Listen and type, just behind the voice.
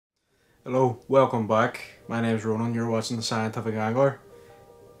Hello, welcome back. My name's Ronan, you're watching The Scientific Angler.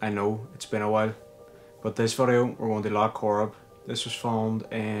 I know, it's been a while, but this video we're going to Lough Corrib. This was filmed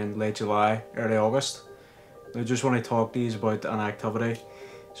in late July, early August. I just want to talk to you about an activity.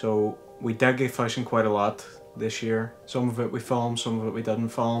 So we did go fishing quite a lot this year. Some of it we filmed, some of it we didn't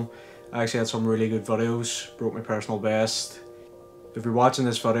film. I actually had some really good videos, broke my personal best. If you're watching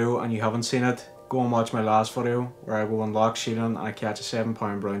this video and you haven't seen it, go and watch my last video where I go on loch shielding and I catch a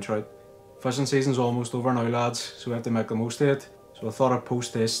 7-pound brown trout. Fishing season's almost over now, lads, so we have to make the most of it. So I thought I'd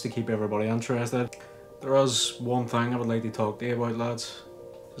post this to keep everybody interested. There is one thing I would like to talk to you about, lads.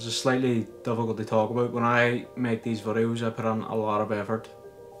 This is slightly difficult to talk about. When I make these videos, I put in a lot of effort.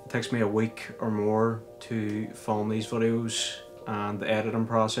 It takes me a week or more to film these videos, and the editing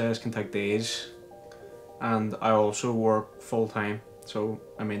process can take days. And I also work full time, so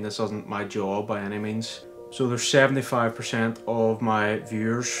I mean this isn't my job by any means. So there's 75% of my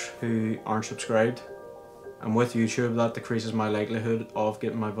viewers who aren't subscribed, and with YouTube that decreases my likelihood of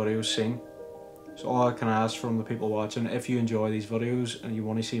getting my videos seen. So all I can ask from the people watching, if you enjoy these videos and you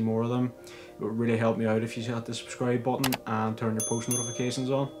want to see more of them, it would really help me out if you hit the subscribe button and turn your post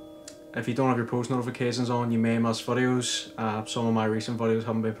notifications on. If you don't have your post notifications on, you may miss videos. Some of my recent videos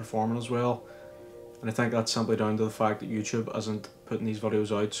haven't been performing as well, and I think that's simply down to the fact that YouTube isn't putting these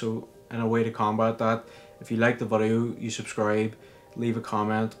videos out. So in a way to combat that, if you like the video, you subscribe, leave a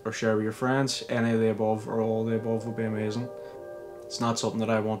comment or share with your friends. Any of the above or all of the above would be amazing. It's not something that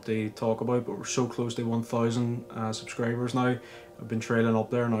I want to talk about, but we're so close to 1,000 subscribers now. I've been trailing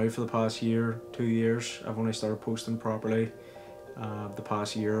up there now for the past year, 2 years. I've only started posting properly the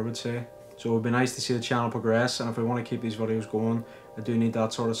past year, I would say. So it would be nice to see the channel progress, and if I want to keep these videos going, I do need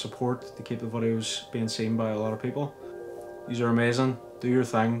that sort of support to keep the videos being seen by a lot of people. These are amazing, do your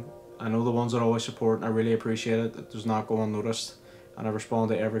thing. I know the ones that always support, and I really appreciate it. It does not go unnoticed, and I respond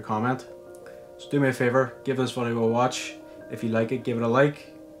to every comment. So do me a favour, give this video a watch. If you like it, give it a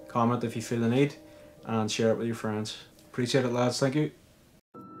like, comment if you feel the need, and share it with your friends. Appreciate it, lads, thank you.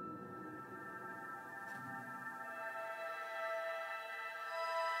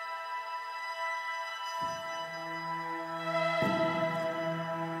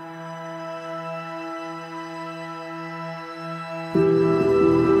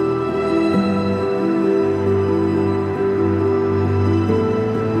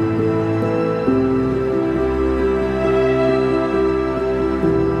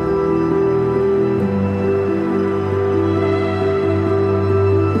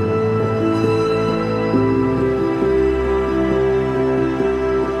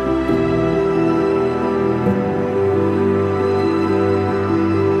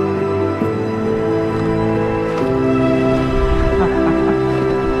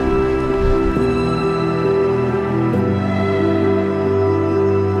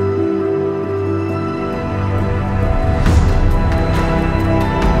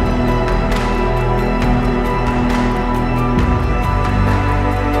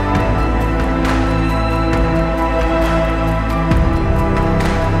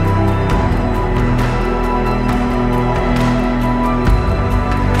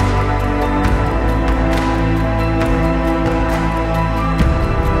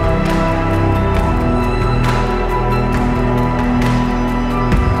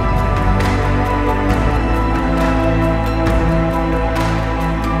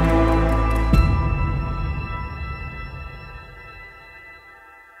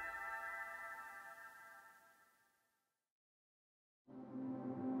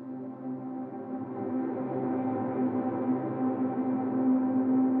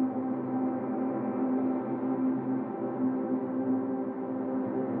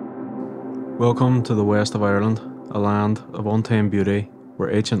 Welcome to the west of Ireland, a land of untamed beauty where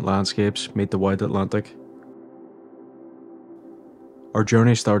ancient landscapes meet the wide Atlantic. Our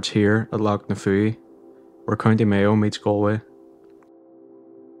journey starts here at Lough Corrib, where County Mayo meets Galway.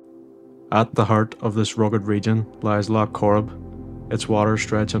 At the heart of this rugged region lies Lough Corrib, its waters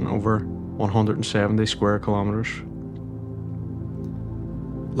stretching over 170 square kilometres.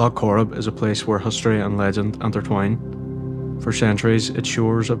 Lough Corrib is a place where history and legend intertwine. For centuries, its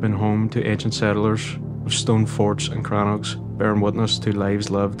shores have been home to ancient settlers, with stone forts and crannogs bearing witness to lives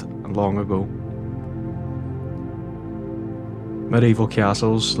lived long ago. Medieval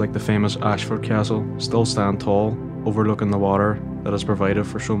castles like the famous Ashford Castle still stand tall, overlooking the water that has provided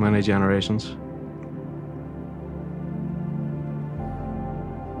for so many generations.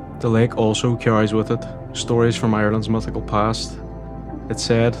 The lake also carries with it stories from Ireland's mythical past. It's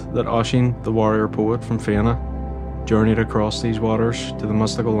said that Oisin, the warrior poet from Fianna, journeyed across these waters to the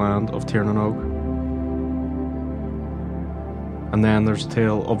mystical land of Tirnanog. And then there's the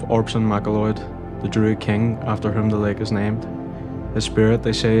tale of Orbson MacLeod, the Druid king after whom the lake is named. His spirit,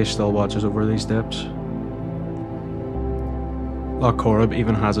 they say, still watches over these depths. Lough Corrib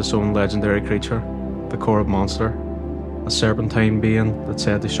even has its own legendary creature, the Corrib monster, a serpentine being that's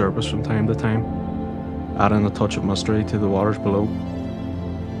said to surface from time to time, adding a touch of mystery to the waters below.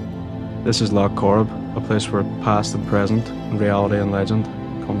 This is Lough Corrib, a place where past and present, and reality and legend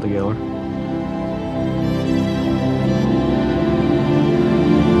come together.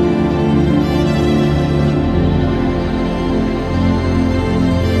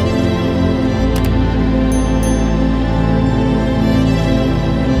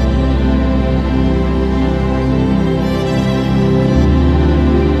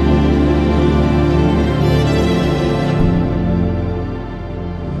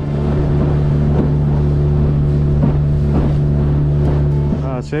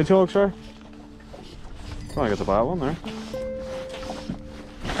 Say chalk, sir. Probably got the bad one there.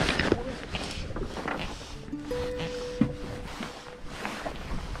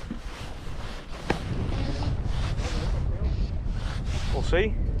 We'll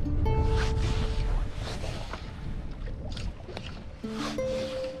see.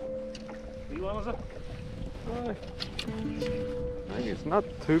 What was it? I think it's not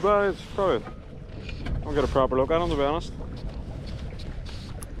too bad. It's probably. I'll get a proper look at him, to be honest.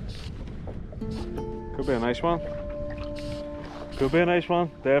 Could be a nice one. Could be a nice one.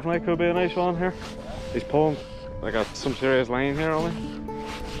 Definitely could be a nice one here. He's pulling like some serious line here, only.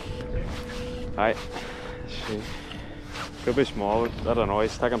 Aye. See. Could be small. I don't know.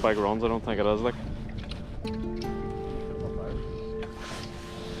 He's taking big runs. I don't think it is like.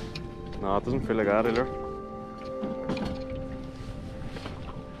 No, it doesn't feel like that either.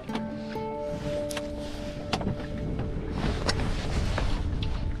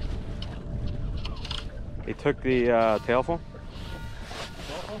 He took the telephone.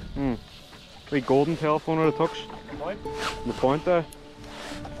 The golden telephone or the tux. The point there.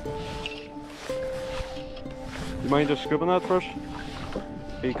 You mind just scooping that first?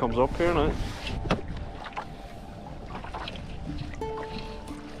 He comes up here now.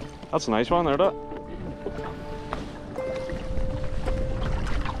 That's a nice one there, that.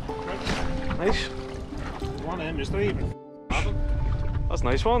 Nice. One of them just even. That's a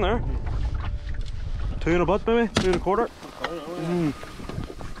nice one there. 2 and a bit maybe, 2 1/4.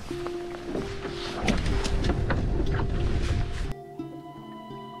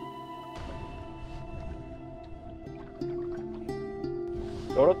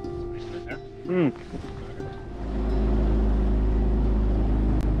 Got it?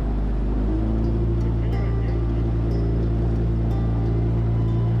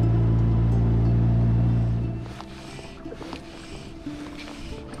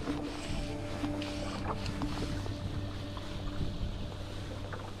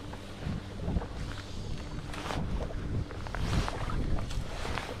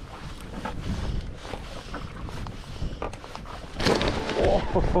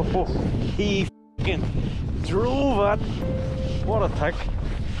 Oh, he f***ing drove it. What a tick.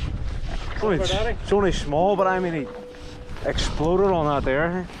 It's only small, but I mean he exploded on that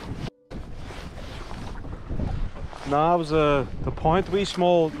there. Nah, it was the point, wee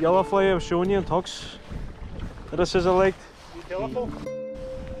small yellow fly I was showing you in Tux. This is a lake. Telephone?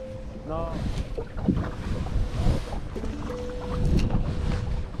 No.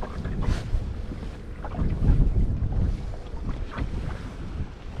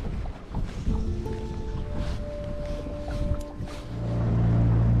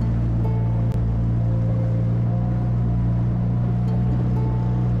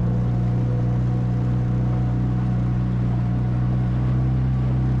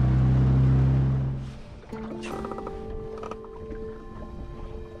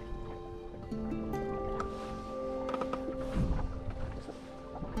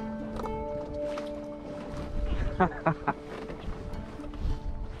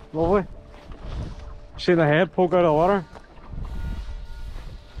 Lovely. See the head poke out of the water?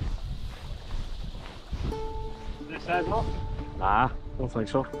 This side not? Nah, don't think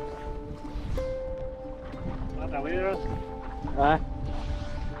so. Not that way there is. Aye.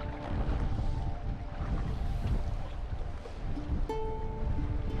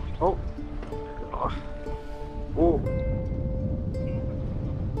 Oh. Oh.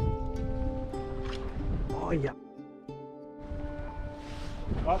 Oh yeah.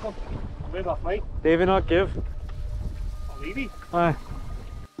 Welcome. Where's that flight? Davey not give. Oh, Levy. Aye.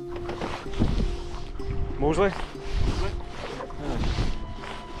 Mosley.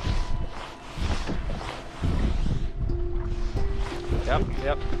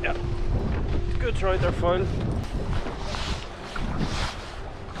 Yep. Good trout there, foul.